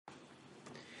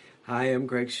Hi, I'm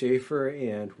Greg Schaefer,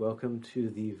 and welcome to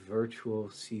the virtual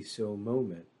CISO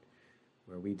moment,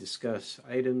 where we discuss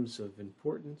items of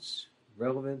importance,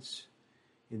 relevance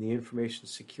in the information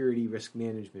security risk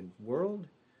management world,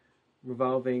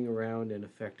 revolving around and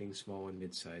affecting small and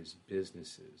mid-sized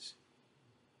businesses.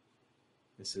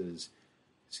 This is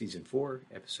Season 4,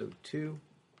 Episode 2.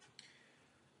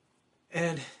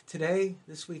 And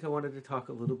this week, I wanted to talk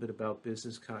a little bit about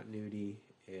business continuity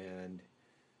and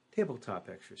tabletop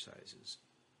exercises.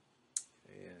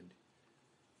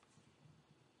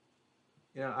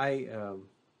 And I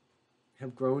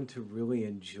have grown to really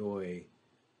enjoy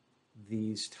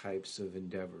these types of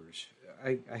endeavors.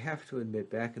 I have to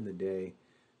admit, back in the day,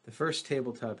 the first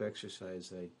tabletop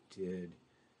exercise I did,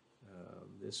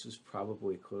 this was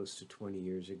probably close to 20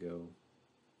 years ago.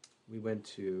 We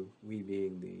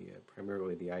being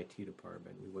primarily the IT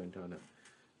department, we went on a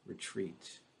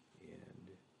retreat, and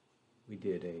we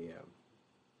did a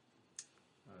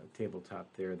tabletop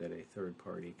there that a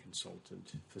third-party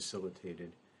consultant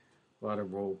facilitated. A lot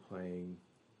of role-playing,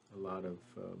 a lot of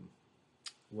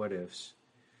what-ifs.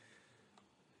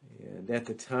 And at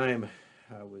the time,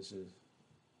 I was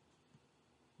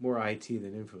more IT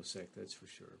than InfoSec, that's for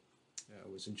sure. I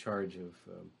was in charge of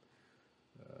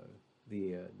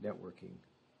the networking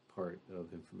part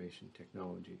of information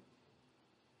technology.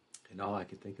 And all I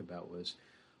could think about was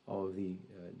all of the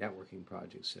networking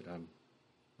projects that I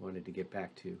wanted to get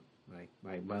back to.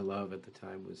 My love at the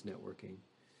time was networking,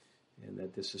 and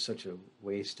that this is such a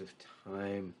waste of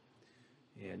time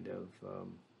and of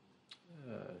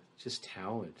just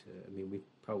talent. We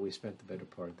probably spent the better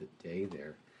part of the day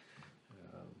there.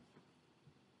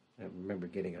 I remember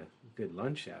getting a good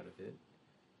lunch out of it.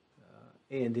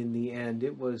 And in the end,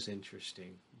 it was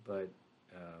interesting. But,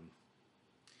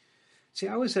 see,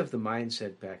 I always have the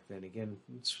mindset back then, again,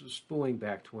 spooling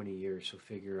back 20 years, so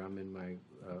figure I'm in my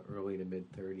early to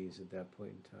mid-30s at that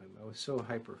point in time. I was so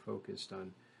hyper-focused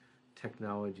on the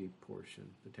technology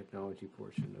portion of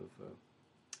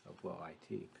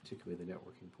IT, particularly the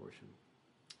networking portion,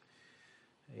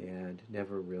 and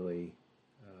never really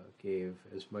gave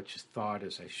as much thought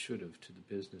as I should have to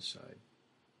the business side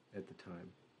at the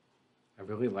time. I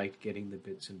really liked getting the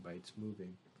bits and bytes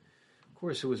moving. Of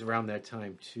course, it was around that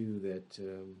time, too, that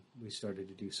we started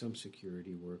to do some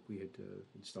security work. We had to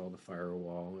install the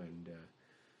firewall, and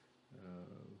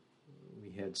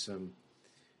we had some...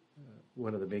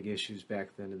 one of the big issues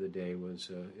back then of the day was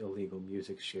illegal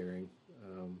music sharing.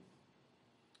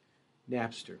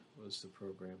 Napster was the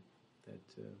program that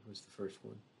was the first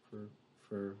one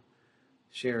for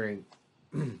sharing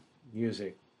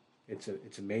music.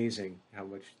 It's amazing how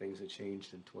much things have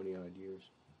changed in 20-odd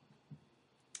years.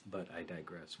 But I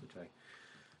digress, which I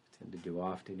tend to do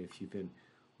often. If you've been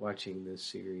watching this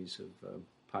series of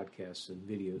podcasts and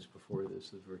videos before this,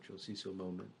 the Virtual CISO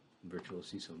Moment, Virtual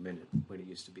CISO Minute, when it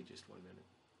used to be just 1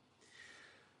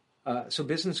 minute. So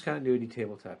business continuity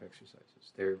tabletop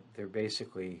exercises. They're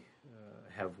basically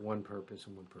have one purpose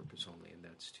and one purpose only, and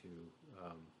that's to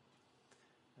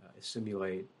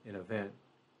simulate an event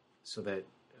so that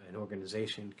an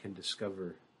organization can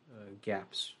discover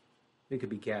gaps. It could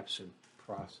be gaps in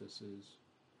processes,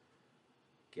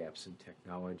 gaps in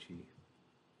technology,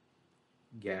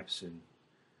 gaps in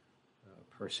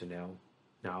personnel,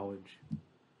 knowledge,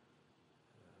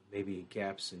 maybe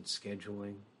gaps in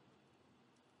scheduling.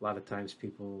 A lot of times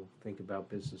people think about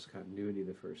business continuity,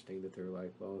 the first thing that they're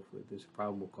like, well, if there's a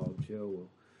problem, we'll call Joe. Well,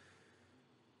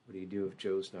 what do you do if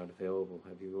Joe's not available?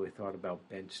 Have you really thought about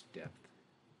bench depth?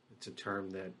 It's a term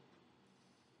that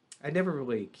I never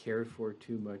really cared for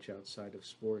too much outside of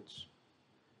sports,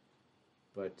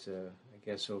 but I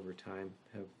guess over time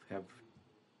have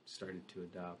started to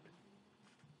adopt.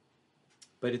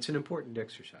 But it's an important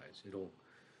exercise. It'll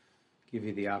give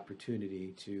you the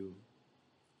opportunity to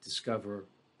discover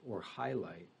or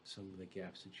highlight some of the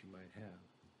gaps that you might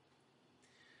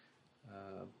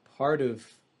have. Part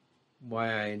of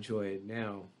why I enjoy it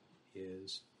now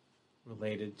is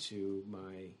related to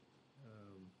my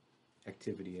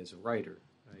activity as a writer.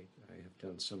 I have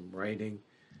done some writing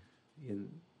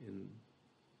in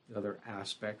other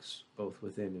aspects, both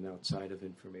within and outside of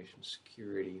information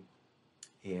security.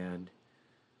 And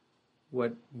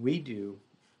what we do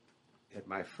at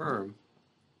my firm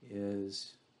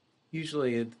is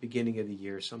usually at the beginning of the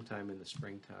year, sometime in the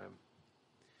springtime,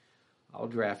 I'll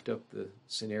draft up the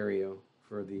scenario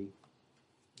for the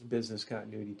business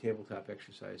continuity tabletop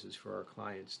exercises for our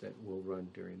clients that will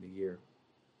run during the year.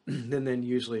 And then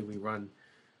usually we run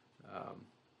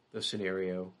the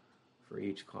scenario for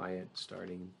each client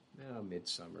starting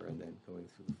midsummer and then going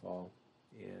through the fall.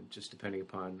 And just depending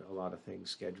upon a lot of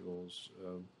things, schedules,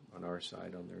 on our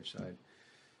side, on their side.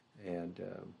 And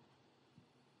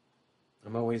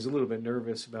I'm always a little bit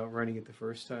nervous about running it the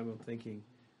first time. I'm thinking,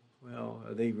 well,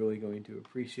 are they really going to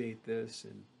appreciate this?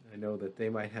 And I know that they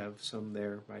might have some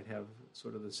there, might have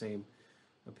sort of the same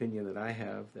opinion that I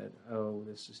have, that, oh,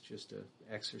 this is just an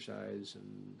exercise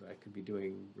and I could be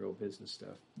doing real business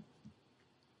stuff.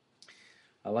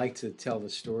 I like to tell the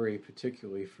story,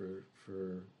 particularly for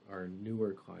our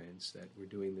newer clients, that we're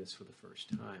doing this for the first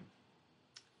time,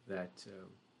 that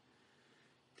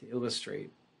to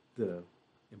illustrate the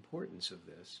importance of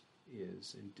this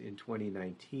is in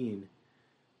 2019,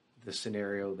 the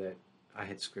scenario that I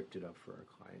had scripted up for our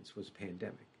clients was a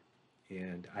pandemic.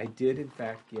 And I did, in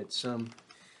fact, get some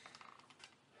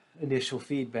initial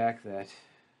feedback that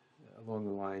along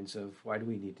the lines of, why do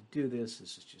we need to do this?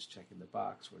 This is just checking the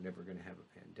box. We're never going to have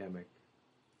a pandemic.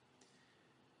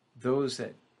 Those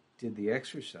that did the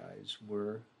exercise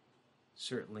were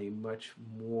certainly much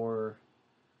more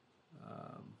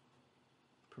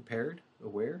prepared,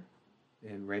 aware,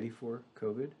 and ready for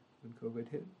COVID when COVID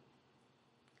hit.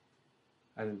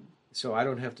 So I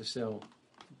don't have to sell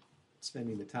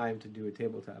spending the time to do a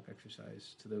tabletop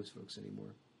exercise to those folks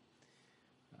anymore,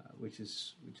 which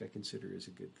I consider is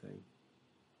a good thing.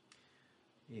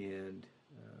 And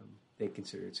they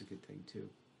consider it's a good thing too.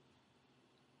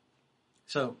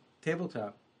 So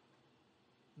tabletop,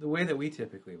 the way that we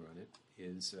typically run it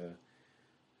is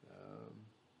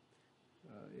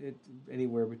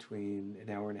anywhere between an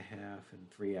hour and a half and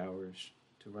 3 hours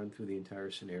to run through the entire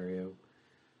scenario.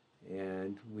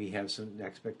 And we have some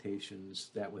expectations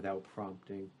that without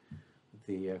prompting,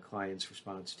 the client's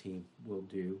response team will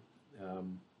do.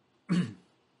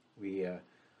 We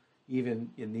even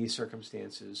in these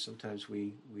circumstances, sometimes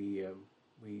we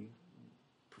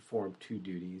perform two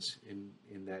duties in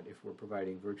that if we're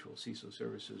providing virtual CISO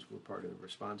services, we're part of the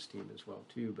response team as well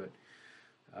too. But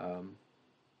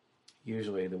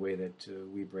usually the way that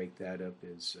we break that up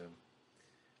is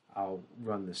I'll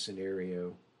run the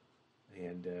scenario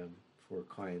and for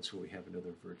clients where we have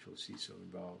another virtual CISO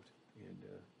involved, and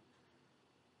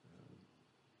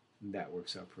that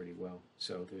works out pretty well.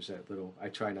 So there's that little, I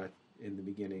try not in the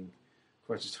beginning, of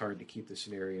course it's hard to keep the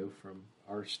scenario from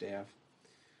our staff,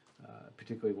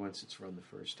 particularly once it's run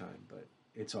the first time, but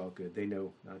it's all good. They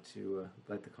know not to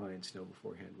let the clients know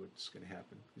beforehand what's going to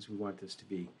happen, because we want this to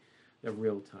be a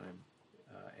real-time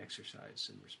exercise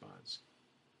and response.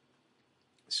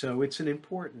 So it's an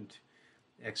important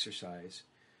exercise.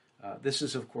 This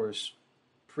is, of course,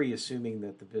 pre-assuming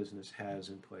that the business has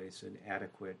in place an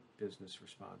adequate business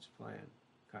response plan,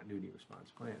 continuity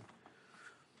response plan.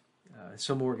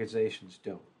 Some organizations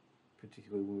don't,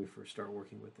 particularly when we first start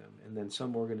working with them. And then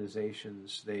some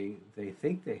organizations, they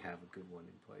think they have a good one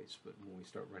in place, but when we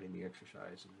start running the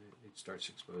exercise, it starts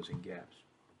exposing gaps.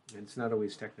 And it's not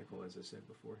always technical, as I said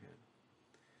beforehand.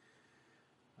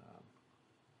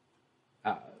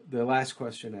 The last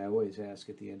question I always ask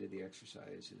at the end of the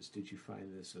exercise is, did you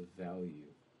find this of value?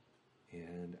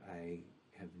 And I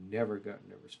have never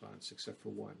gotten a response, except for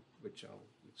one, which I'll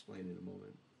explain in a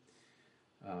moment,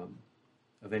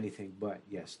 of anything but,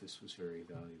 yes, this was very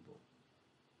valuable.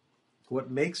 What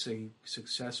makes a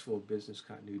successful business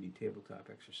continuity tabletop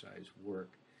exercise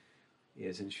work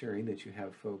is ensuring that you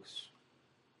have folks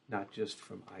not just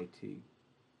from IT.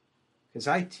 Because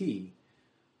IT,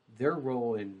 their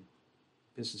role in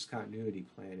business continuity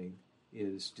planning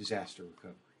is disaster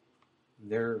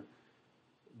recovery.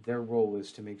 Their role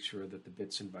is to make sure that the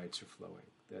bits and bytes are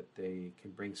flowing, that they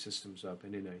can bring systems up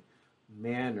and in a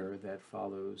manner that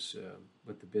follows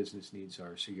what the business needs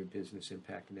are. So your business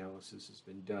impact analysis has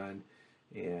been done,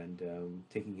 and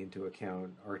taking into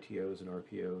account RTOs and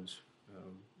RPOs,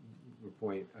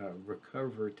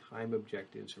 recover time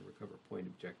objectives or recover point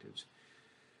objectives.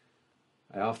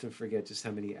 I often forget just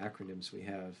how many acronyms we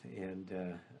have, and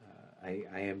I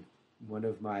am one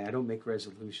of my, I don't make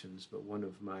resolutions, but one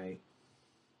of my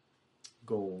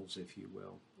goals, if you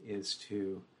will, is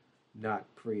to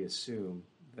not pre-assume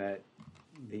that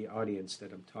the audience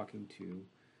that I'm talking to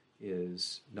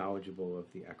is knowledgeable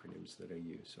of the acronyms that I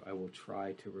use. So I will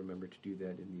try to remember to do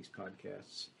that in these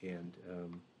podcasts and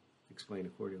explain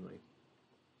accordingly.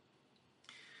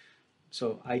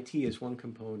 So IT is one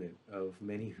component of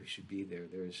many who should be there.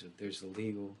 There's the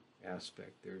legal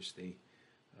aspect. There's the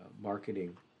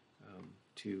marketing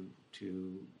to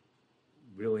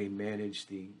really manage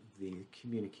the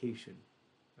communication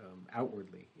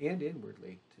outwardly and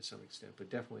inwardly to some extent, but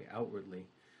definitely outwardly.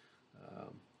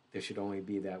 There should only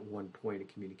be that one point of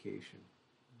communication.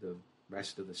 The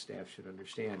rest of the staff should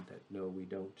understand that, no, we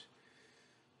don't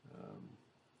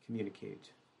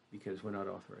communicate because we're not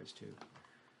authorized to.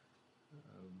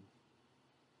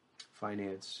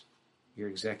 finance, your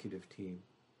executive team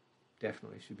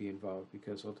definitely should be involved,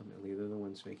 because ultimately they're the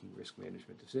ones making risk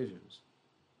management decisions.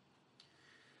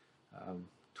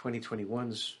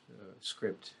 2021's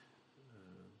script,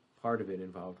 part of it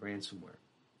involved ransomware,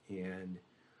 and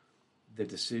the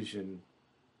decision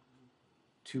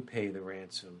to pay the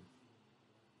ransom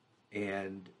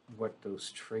and what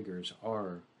those triggers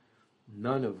are,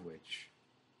 none of which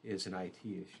is an IT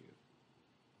issue.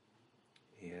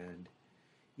 And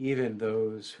even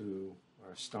those who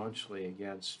are staunchly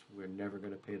against, we're never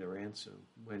going to pay the ransom,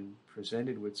 when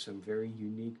presented with some very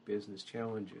unique business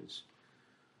challenges,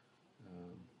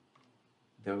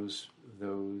 those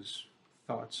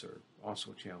thoughts are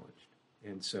also challenged.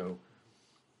 And so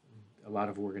a lot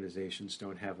of organizations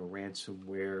don't have a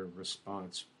ransomware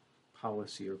response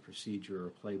policy or procedure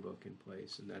or playbook in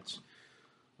place, and that's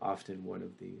often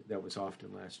that was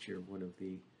often last year one of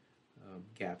the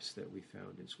gaps that we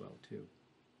found as well too.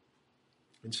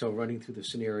 And so running through the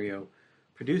scenario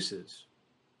produces,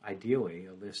 ideally,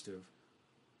 a list of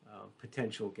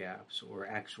potential gaps or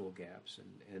actual gaps,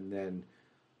 and then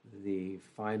the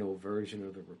final version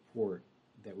of the report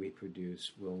that we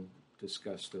produce will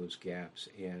discuss those gaps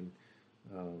and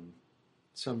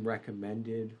some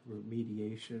recommended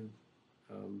remediation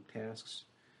tasks.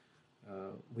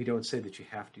 We don't say that you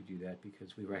have to do that,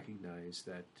 because we recognize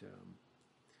that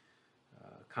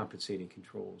compensating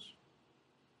controls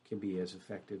can be as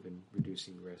effective in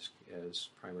reducing risk as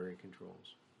primary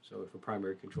controls. So if a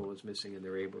primary control is missing and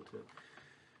they're able to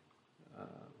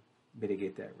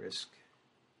mitigate that risk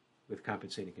with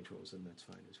compensating controls, then that's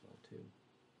fine as well too.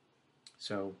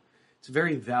 So it's a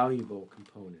very valuable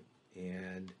component.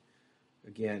 And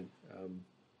again,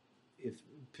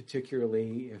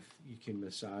 particularly if you can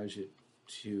massage it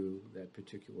to that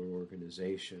particular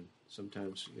organization,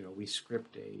 sometimes we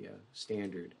script a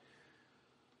standard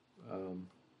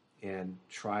and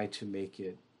try to make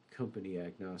it company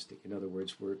agnostic. In other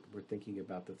words, we're thinking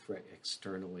about the threat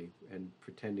externally and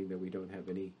pretending that we don't have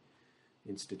any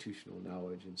institutional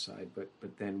knowledge inside.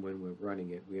 But then when we're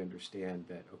running it, we understand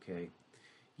that, okay,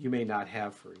 you may not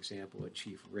have, for example, a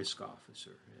chief risk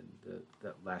officer, and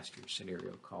that last year's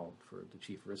scenario called for the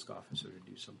chief risk officer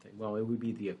to do something. Well, it would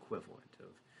be the equivalent of,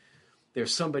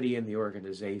 there's somebody in the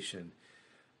organization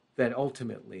that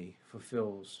ultimately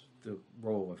fulfills the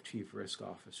role of chief risk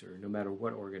officer, no matter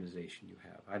what organization you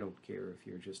have. I don't care if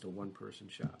you're just a one-person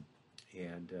shop,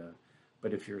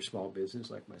 but if you're a small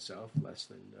business like myself, less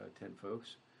than 10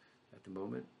 folks at the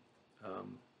moment,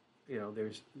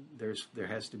 there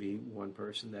has to be one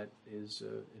person that is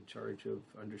in charge of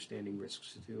understanding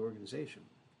risks to the organization,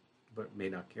 but may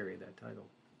not carry that title.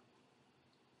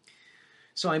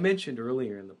 So I mentioned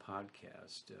earlier in the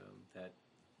podcast that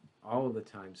all of the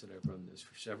times that I've run this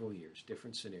for several years,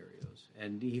 different scenarios,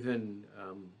 and even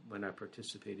when I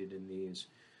participated in these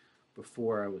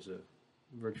before I was a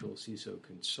virtual CISO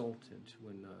consultant,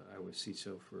 when I was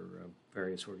CISO for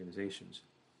various organizations,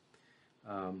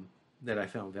 that I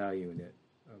found value in it,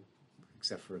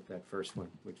 except for that first one,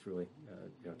 which really,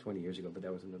 20 years ago, but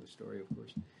that was another story, of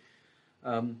course.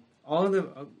 All of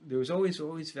them, there was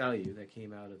always value that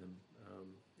came out of them.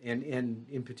 And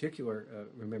in particular,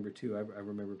 remember too, I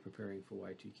remember preparing for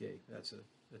Y2K. That's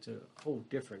a whole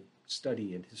different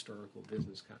study in historical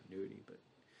business continuity, but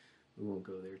we won't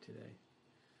go there today.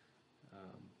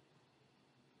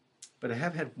 But I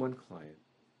have had one client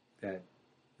that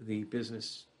the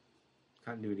business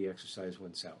continuity exercise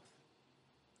went south,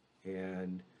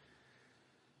 and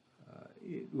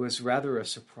it was rather a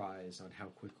surprise on how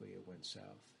quickly it went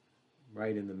south.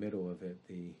 Right in the middle of it,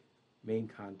 the main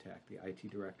contact, the IT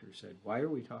director, said, "Why are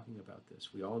we talking about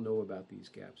this? We all know about these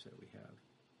gaps that we have."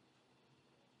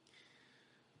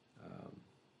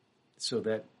 So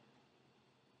that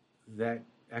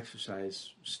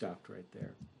exercise stopped right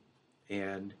there.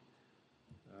 And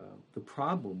the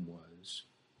problem was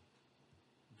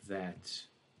that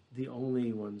the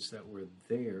only ones that were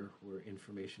there were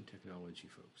information technology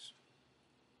folks.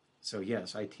 So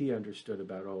yes, IT understood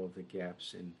about all of the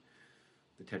gaps in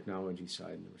the technology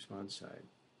side and the response side,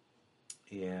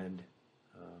 and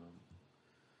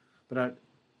but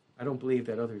I don't believe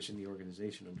that others in the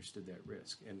organization understood that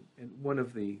risk. And one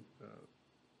of the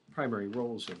primary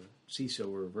roles of a CISO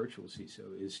or a virtual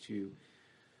CISO is to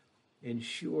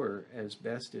ensure as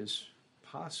best as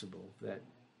possible that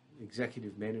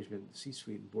executive management,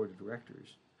 C-suite, and board of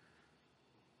directors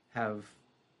have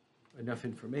enough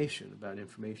information about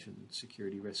information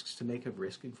security risks to make a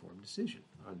risk-informed decision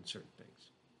on certain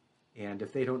things. And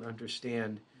if they don't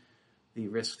understand the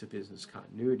risk to business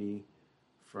continuity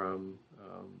from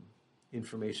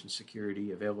information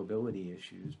security availability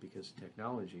issues because of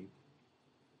technology,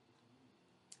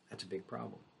 that's a big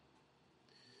problem.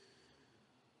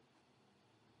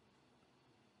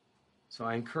 So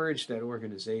I encourage that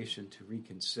organization to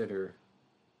reconsider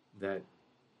that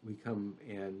we come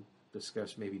and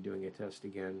discuss maybe doing a test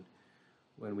again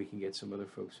when we can get some other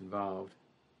folks involved.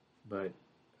 But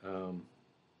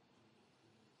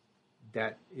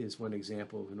that is one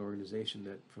example of an organization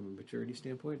that, from a maturity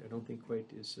standpoint, I don't think quite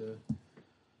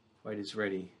is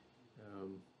ready.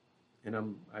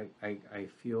 And I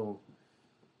feel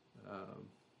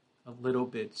a little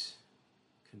bit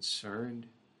concerned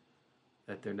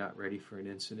that they're not ready for an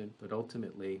incident, but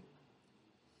ultimately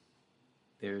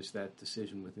there's that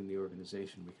decision within the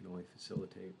organization we can only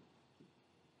facilitate.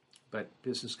 But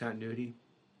business continuity,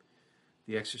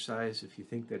 the exercise, if you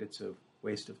think that it's a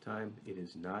waste of time, it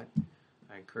is not.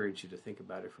 I encourage you to think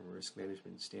about it from a risk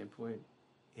management standpoint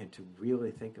and to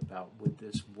really think about, would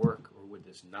this work or would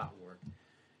this not work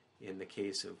in the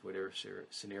case of whatever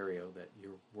scenario that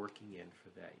you're working in for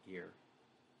that year.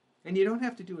 And you don't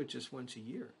have to do it just once a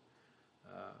year.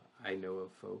 I know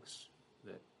of folks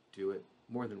that do it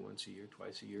more than once a year,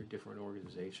 twice a year, different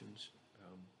organizations,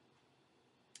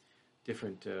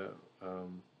 different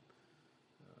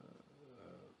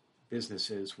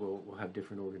businesses will have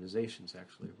different organizations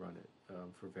actually run it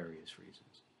for various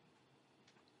reasons.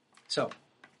 So,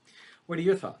 what are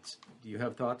your thoughts? Do you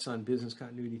have thoughts on business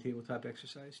continuity tabletop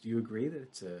exercise? Do you agree that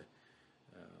it's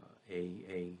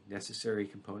a necessary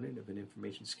component of an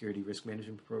information security risk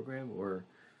management program, or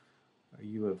are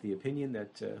you of the opinion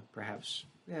that perhaps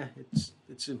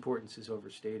its importance is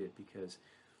overstated? Because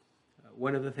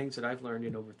one of the things that I've learned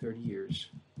in over 30 years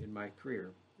in my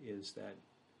career is that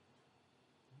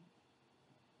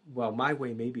while my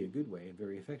way may be a good way, a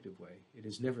very effective way, it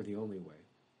is never the only way.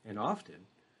 And often,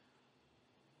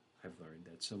 I've learned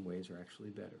that some ways are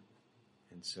actually better.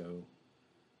 And so,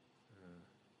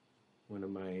 one of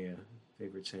my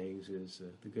favorite sayings is,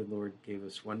 the good Lord gave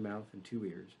us one mouth and 2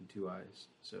 ears and 2 eyes.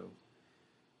 So,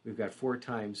 we've got 4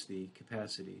 times the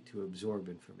capacity to absorb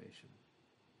information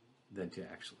than to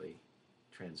actually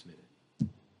transmit it.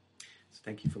 So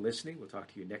thank you for listening. We'll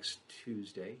talk to you next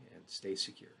Tuesday, and stay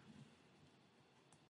secure.